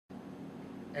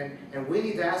And we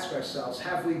need to ask ourselves,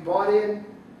 have we bought in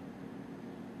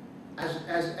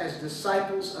as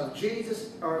disciples of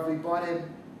Jesus, or have we bought in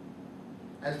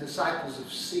as disciples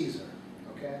of Caesar?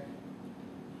 Okay?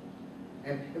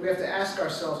 And we have to ask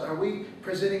ourselves, are we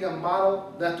presenting a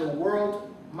model that the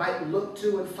world might look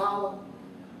to and follow?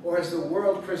 Or has the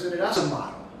world presented us a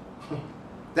model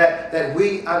that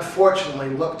we unfortunately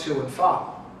look to and follow?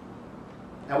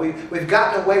 Now we've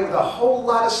gotten away with a whole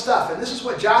lot of stuff, and this is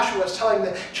what Joshua is telling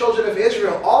the children of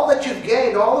Israel. All that you've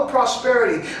gained, all the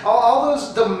prosperity, all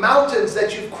the mountains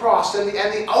that you've crossed, and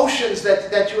the oceans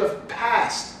that you have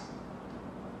passed,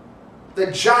 the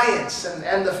giants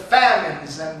and the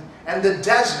famines and the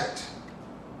desert,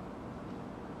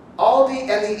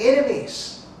 and the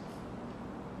enemies,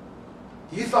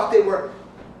 you thought they were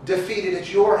defeated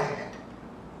at your hand.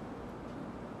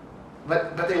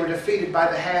 But they were defeated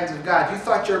by the hands of God. You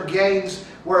thought your gains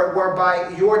were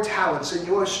by your talents and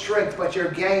your strength, but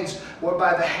your gains were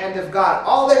by the hand of God.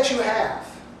 All that you have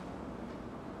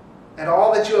and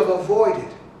all that you have avoided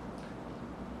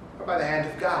are by the hand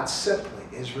of God. Simply,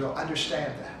 Israel,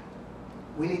 understand that.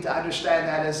 We need to understand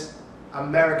that as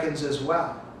Americans as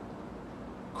well.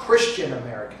 Christian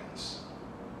Americans.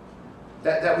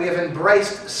 That we have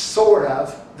embraced, sort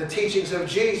of, the teachings of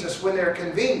Jesus when they're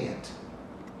convenient.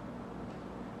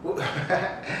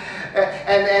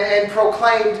 and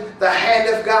proclaimed the hand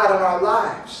of God on our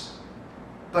lives.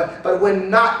 But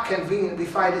when not convenient, we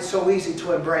find it so easy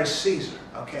to embrace Caesar,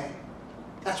 okay?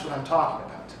 That's what I'm talking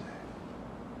about today.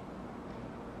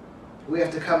 We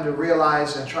have to come to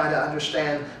realize and try to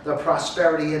understand the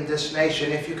prosperity in this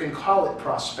nation, if you can call it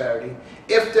prosperity.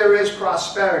 If there is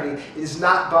prosperity, it is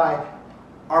not by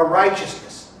our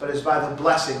righteousness, but is by the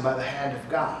blessing, by the hand of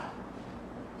God.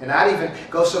 And I'd even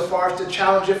go so far as to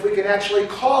challenge if we can actually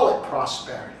call it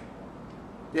prosperity.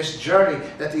 This journey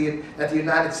that the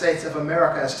United States of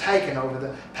America has taken over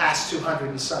the past 200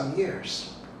 and some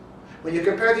years. When you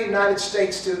compare the United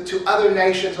States to other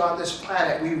nations on this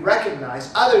planet, we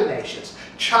recognize other nations,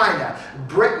 China,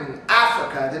 Britain,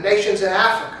 Africa, the nations in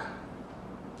Africa,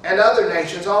 and other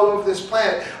nations all over this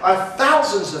planet are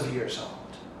thousands of years old.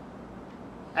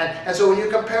 And so when you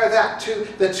compare that to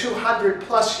the 200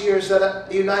 plus years that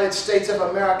the United States of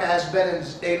America has been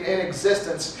in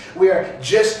existence, we are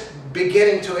just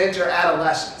beginning to enter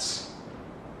adolescence.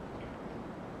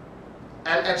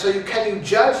 And so can you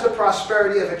judge the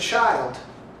prosperity of a child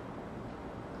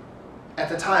at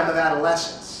the time of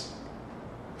adolescence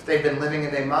if they've been living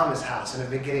in their mama's house and have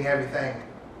been getting everything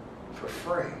for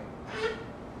free?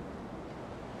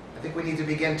 I think we need to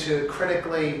begin to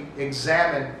critically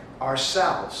examine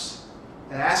ourselves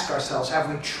and ask ourselves, have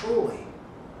we truly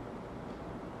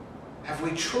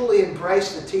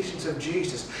embraced the teachings of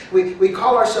Jesus? We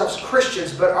call ourselves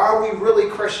Christians, but are we really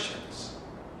Christians?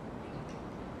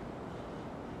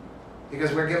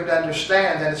 Because we're given to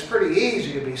understand that it's pretty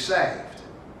easy to be saved.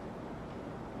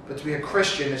 But to be a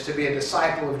Christian is to be a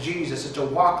disciple of Jesus, is to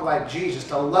walk like Jesus,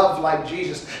 to love like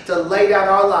Jesus, to lay down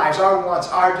our lives, our wants,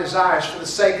 our desires for the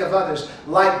sake of others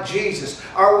like Jesus.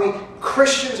 Are we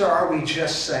Christians or are we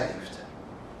just saved?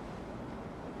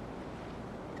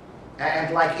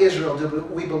 And like Israel, do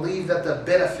we believe that the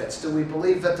benefits, do we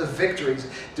believe that the victories,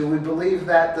 do we believe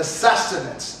that the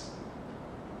sustenance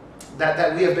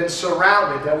that we have been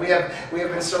surrounded, that we have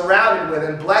been surrounded with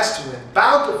and blessed with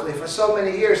bountifully for so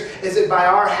many years, is it by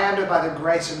our hand or by the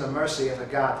grace and the mercy of a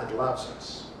God that loves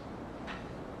us?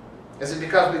 Is it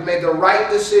because we've made the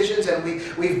right decisions and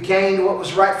we've gained what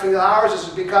was rightfully ours? Is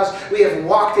it because we have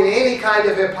walked in any kind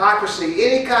of hypocrisy,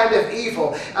 any kind of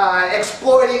evil,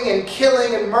 exploiting and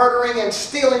killing and murdering and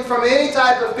stealing from any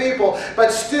type of people,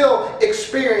 but still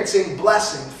experiencing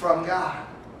blessing from God?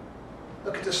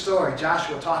 Look at the story,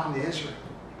 Joshua talking to Israel.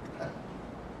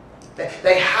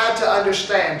 They had to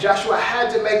understand, Joshua had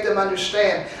to make them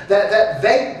understand that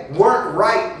they weren't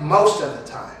right most of the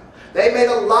time. They made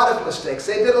a lot of mistakes.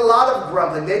 They did a lot of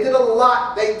grumbling. They did a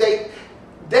lot. They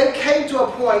came to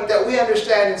a point that we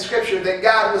understand in Scripture that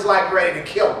God was like ready to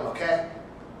kill them, okay?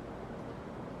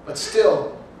 But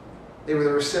still, they were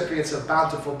the recipients of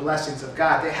bountiful blessings of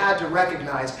God. They had to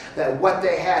recognize that what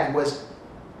they had was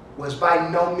by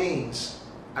no means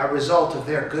a result of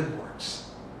their good works.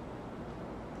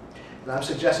 And I'm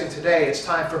suggesting today it's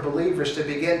time for believers to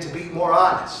begin to be more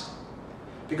honest.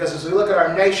 Because as we look at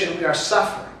our nation, we are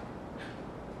suffering.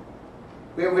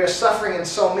 We are suffering in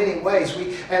so many ways.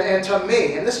 And to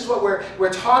me, and this is what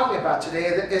we're talking about today,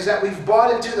 is that we've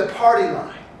bought into the party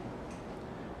line.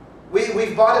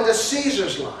 We've bought into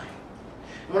Caesar's line.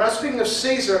 When I'm speaking of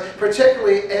Caesar,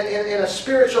 particularly in a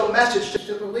spiritual message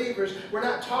to believers, we're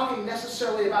not talking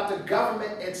necessarily about the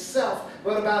government itself,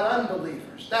 but about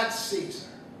unbelievers. That's Caesar.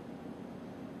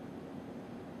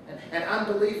 And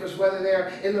unbelievers, whether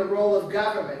they're in the role of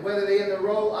government, whether they're in the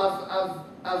role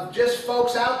of just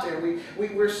folks out there.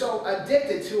 We're so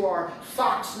addicted to our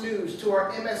Fox News, to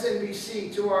our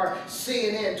MSNBC, to our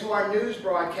CNN, to our news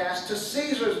broadcast, to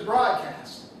Caesar's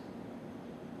broadcast.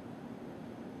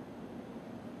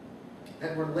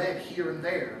 That we're led here and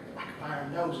there, like by our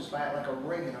noses, by like a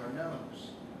ring in our nose,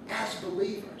 as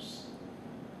believers.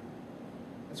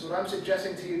 And so what I'm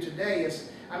suggesting to you today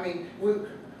is,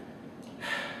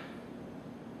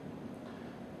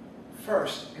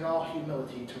 first, in all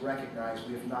humility, to recognize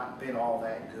we have not been all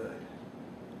that good.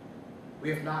 We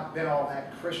have not been all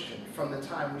that Christian from the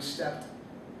time we stepped,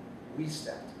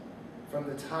 from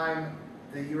the time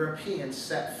the Europeans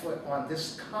set foot on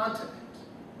this continent.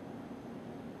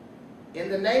 In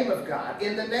the name of God,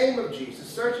 in the name of Jesus,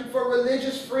 searching for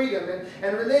religious freedom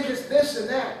and religious this and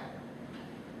that.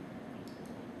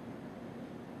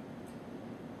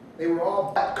 They were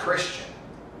all but Christian.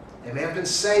 They may have been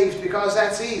saved because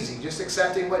that's easy, just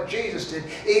accepting what Jesus did,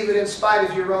 even in spite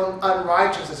of your own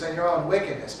unrighteousness and your own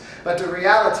wickedness. But the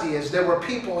reality is there were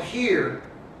people here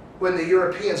when the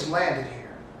Europeans landed here.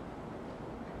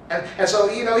 And so,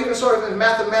 even sort of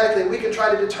mathematically, we can try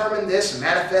to determine this,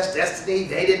 manifest destiny,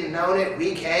 they didn't know it,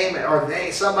 we came,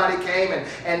 or somebody came,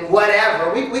 and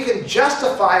whatever. We can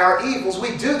justify our evils.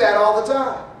 We do that all the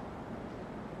time.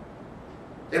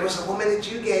 It was the woman that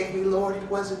you gave me, Lord, it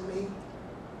wasn't me.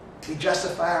 We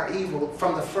justify our evil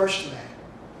from the first man.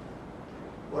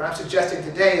 What I'm suggesting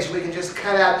today is we can just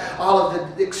cut out all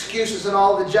of the excuses and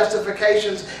all of the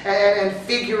justifications and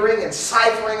figuring and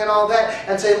ciphering and all that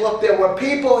and say, look, there were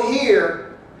people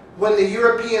here when the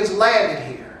Europeans landed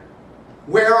here.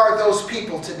 Where are those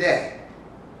people today?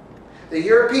 The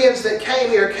Europeans that came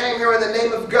here in the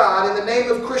name of God, in the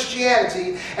name of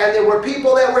Christianity, and there were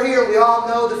people that were here. We all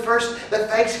know the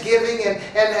Thanksgiving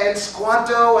and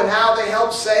Squanto and how they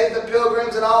helped save the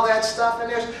pilgrims and all that stuff, and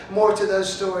there's more to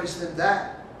those stories than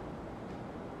that.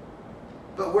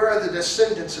 But where are the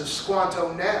descendants of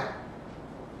Squanto now?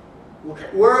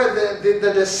 Where are the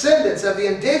descendants of the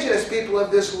indigenous people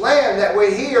of this land that were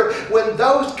here when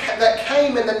those that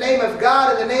came in the name of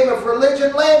God, in the name of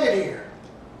religion, landed here?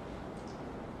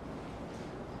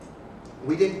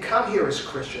 We didn't come here as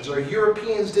Christians, or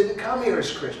Europeans didn't come here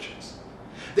as Christians.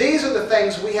 These are the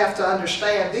things we have to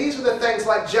understand. These are the things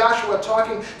like Joshua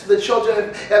talking to the children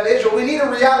of Israel. We need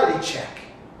a reality check.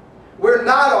 We're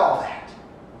not all that.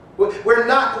 We're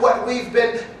not what we've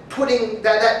been putting,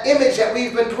 that image that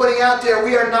we've been putting out there.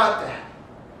 We are not that.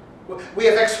 We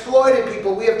have exploited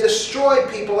people. We have destroyed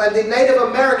people. And the Native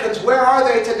Americans, where are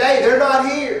they today? They're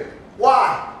not here.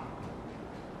 Why?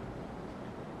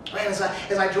 Man, as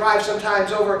I drive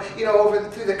sometimes over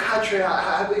through the country,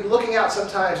 I'll be looking out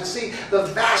sometimes to see the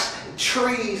vast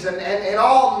trees and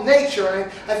all nature.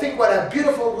 And I think what a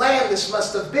beautiful land this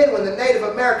must have been when the Native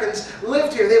Americans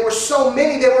lived here. They were so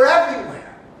many, they were everywhere.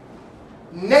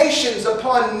 Nations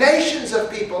upon nations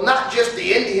of people, not just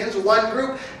the Indians, one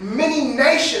group, many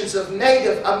nations of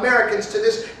Native Americans to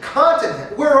this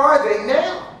continent. Where are they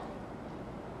now?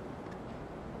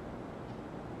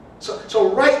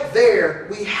 So right there,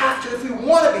 we have to, if we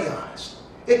want to be honest,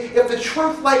 if the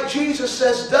truth, like Jesus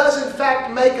says, does in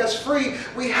fact make us free,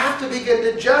 we have to begin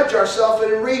to judge ourselves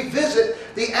and revisit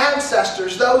the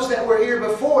ancestors, those that were here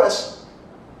before us,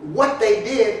 what they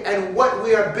did and what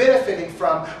we are benefiting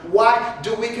from. Why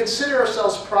do we consider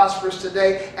ourselves prosperous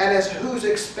today, and at whose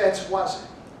expense was it?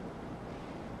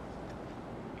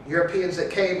 Europeans that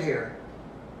came here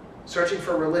searching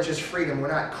for religious freedom were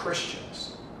not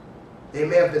Christians. They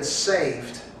may have been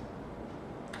saved,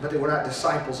 but they were not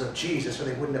disciples of Jesus, or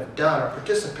they wouldn't have done or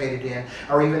participated in,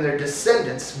 or even their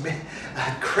descendants,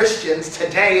 Christians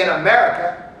today in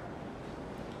America,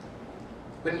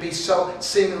 wouldn't be so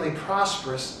seemingly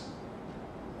prosperous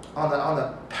on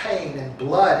the pain and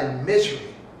blood and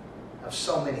misery of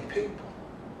so many people.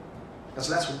 And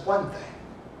so that's one thing,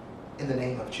 in the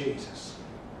name of Jesus.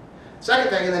 Second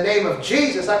thing, in the name of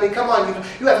Jesus, I mean, come on,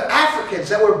 you have Africans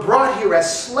that were brought here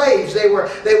as slaves. They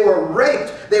were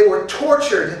raped, they were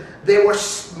tortured, they were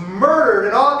murdered,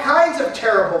 and all kinds of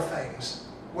terrible things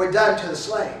were done to the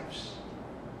slaves.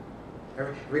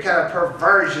 Every kind of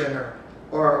perversion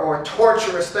or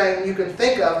torturous thing you can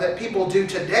think of that people do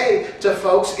today to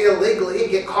folks illegally and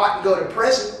get caught and go to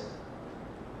prison.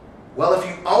 Well, if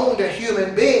you owned a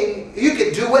human being, you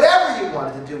could do whatever you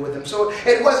wanted to do with them. So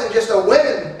it wasn't just the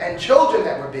women and children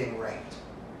that were being raped.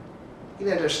 You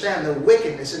need to understand the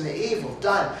wickedness and the evil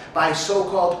done by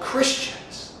so-called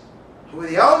Christians, who are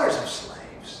the owners of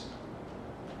slaves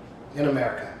in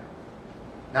America.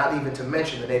 Not even to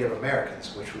mention the Native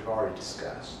Americans, which we've already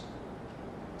discussed.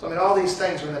 So, I mean, all these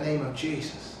things are in the name of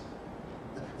Jesus.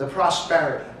 The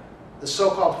prosperity, the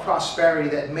so-called prosperity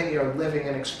that many are living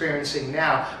and experiencing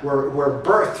now were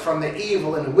birthed from the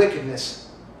evil and wickedness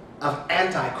of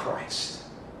Antichrist,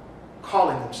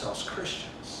 calling themselves Christians.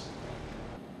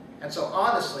 And so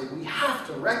honestly, we have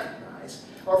to recognize,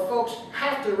 or folks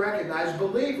have to recognize,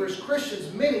 believers,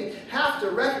 Christians, many have to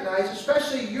recognize,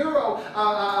 especially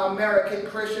Euro-American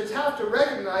Christians have to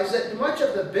recognize that much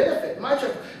of the benefit, much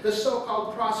of the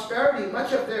so-called prosperity,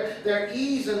 much of their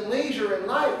ease and leisure in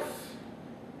life,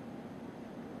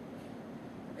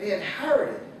 they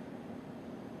inherited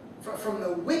from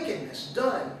the wickedness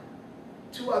done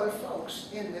to other folks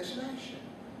in this nation.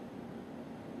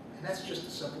 And that's just a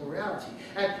simple reality.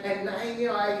 And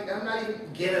I'm not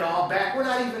even getting it all back. We're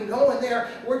not even going there.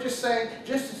 We're just saying,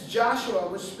 just as Joshua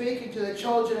was speaking to the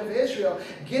children of Israel,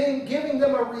 giving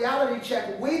them a reality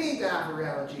check, we need to have a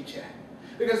reality check.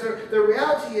 Because the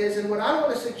reality is, and what I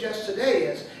want to suggest today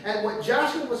is, and what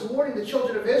Joshua was warning the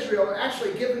children of Israel, and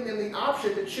actually giving them the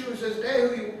option to choose this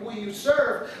day, who will you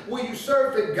serve? Will you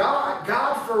serve the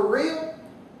God for real?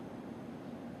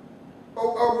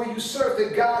 Or will you serve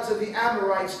the gods of the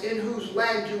Amorites in whose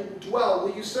land you dwell?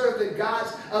 Will you serve the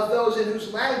gods of those in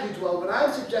whose land you dwell? But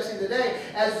I'm suggesting today,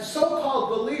 as so-called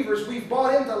believers, we've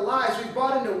bought into lies, we've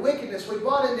bought into wickedness, we've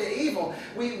bought into evil.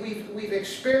 We've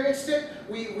experienced it,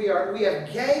 we have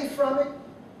gained from it,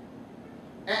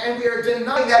 and we are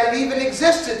denying that it even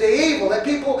existed, the evil, that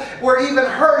people were even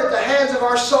hurt at the hands of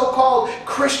our so-called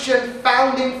Christian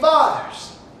founding fathers.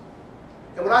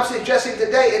 And what I'm suggesting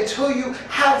today, until you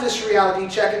have this reality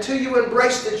check, until you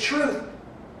embrace the truth,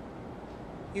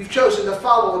 you've chosen to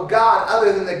follow a God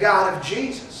other than the God of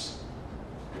Jesus.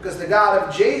 Because the God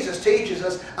of Jesus teaches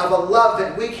us of a love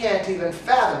that we can't even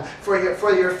fathom for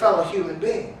your fellow human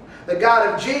being. The God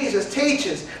of Jesus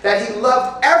teaches that He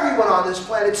loved everyone on this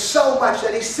planet so much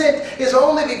that He sent His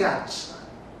only begotten Son.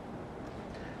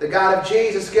 The God of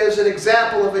Jesus gives an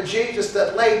example of a Jesus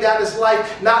that laid down His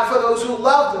life not for those who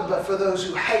loved Him, but for those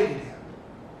who hated Him.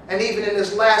 And even in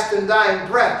His last and dying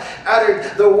breath,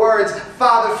 uttered the words,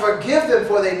 "Father, forgive them,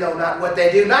 for they know not what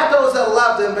they do." Not those that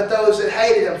loved Him, but those that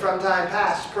hated Him from time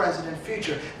past, present, and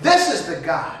future. This is the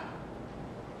God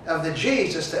of the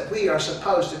Jesus that we are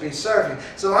supposed to be serving.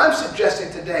 So what I'm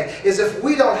suggesting today is, if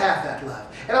we don't have that love,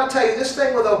 and I'll tell you, this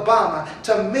thing with Obama,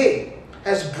 to me,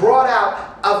 has brought out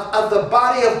of the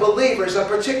body of believers a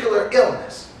particular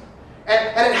illness.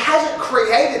 And it hasn't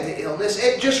created the illness,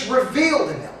 it just revealed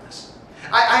an illness.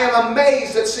 I am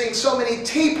amazed at seeing so many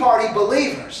Tea Party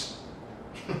believers.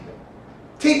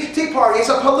 Tea Party is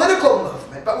a political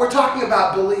movement, but we're talking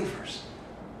about believers.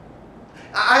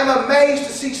 I'm amazed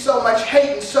to see so much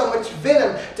hate and so much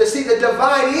venom, to see the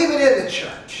divide even in the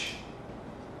church.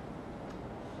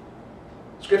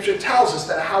 Scripture tells us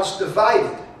that a house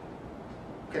divided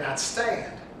cannot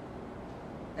stand.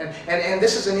 And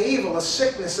this is an evil, a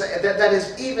sickness that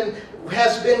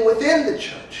has been within the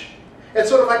church. It's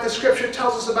sort of like the Scripture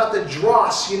tells us about the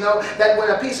dross, that when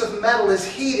a piece of metal is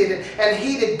heated and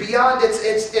heated beyond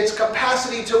its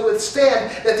capacity to withstand,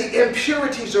 that the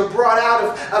impurities are brought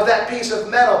out of that piece of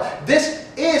metal. This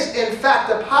is, in fact,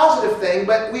 a positive thing,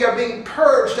 but we are being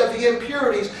purged of the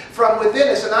impurities from within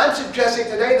us. And I'm suggesting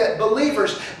today that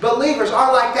believers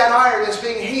are like that iron that's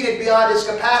being heated beyond its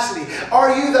capacity.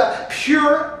 Are you the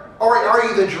pure, or are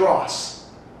you the dross?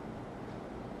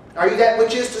 Are you that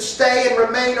which is to stay and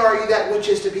remain, or are you that which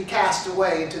is to be cast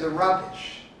away into the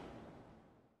rubbish?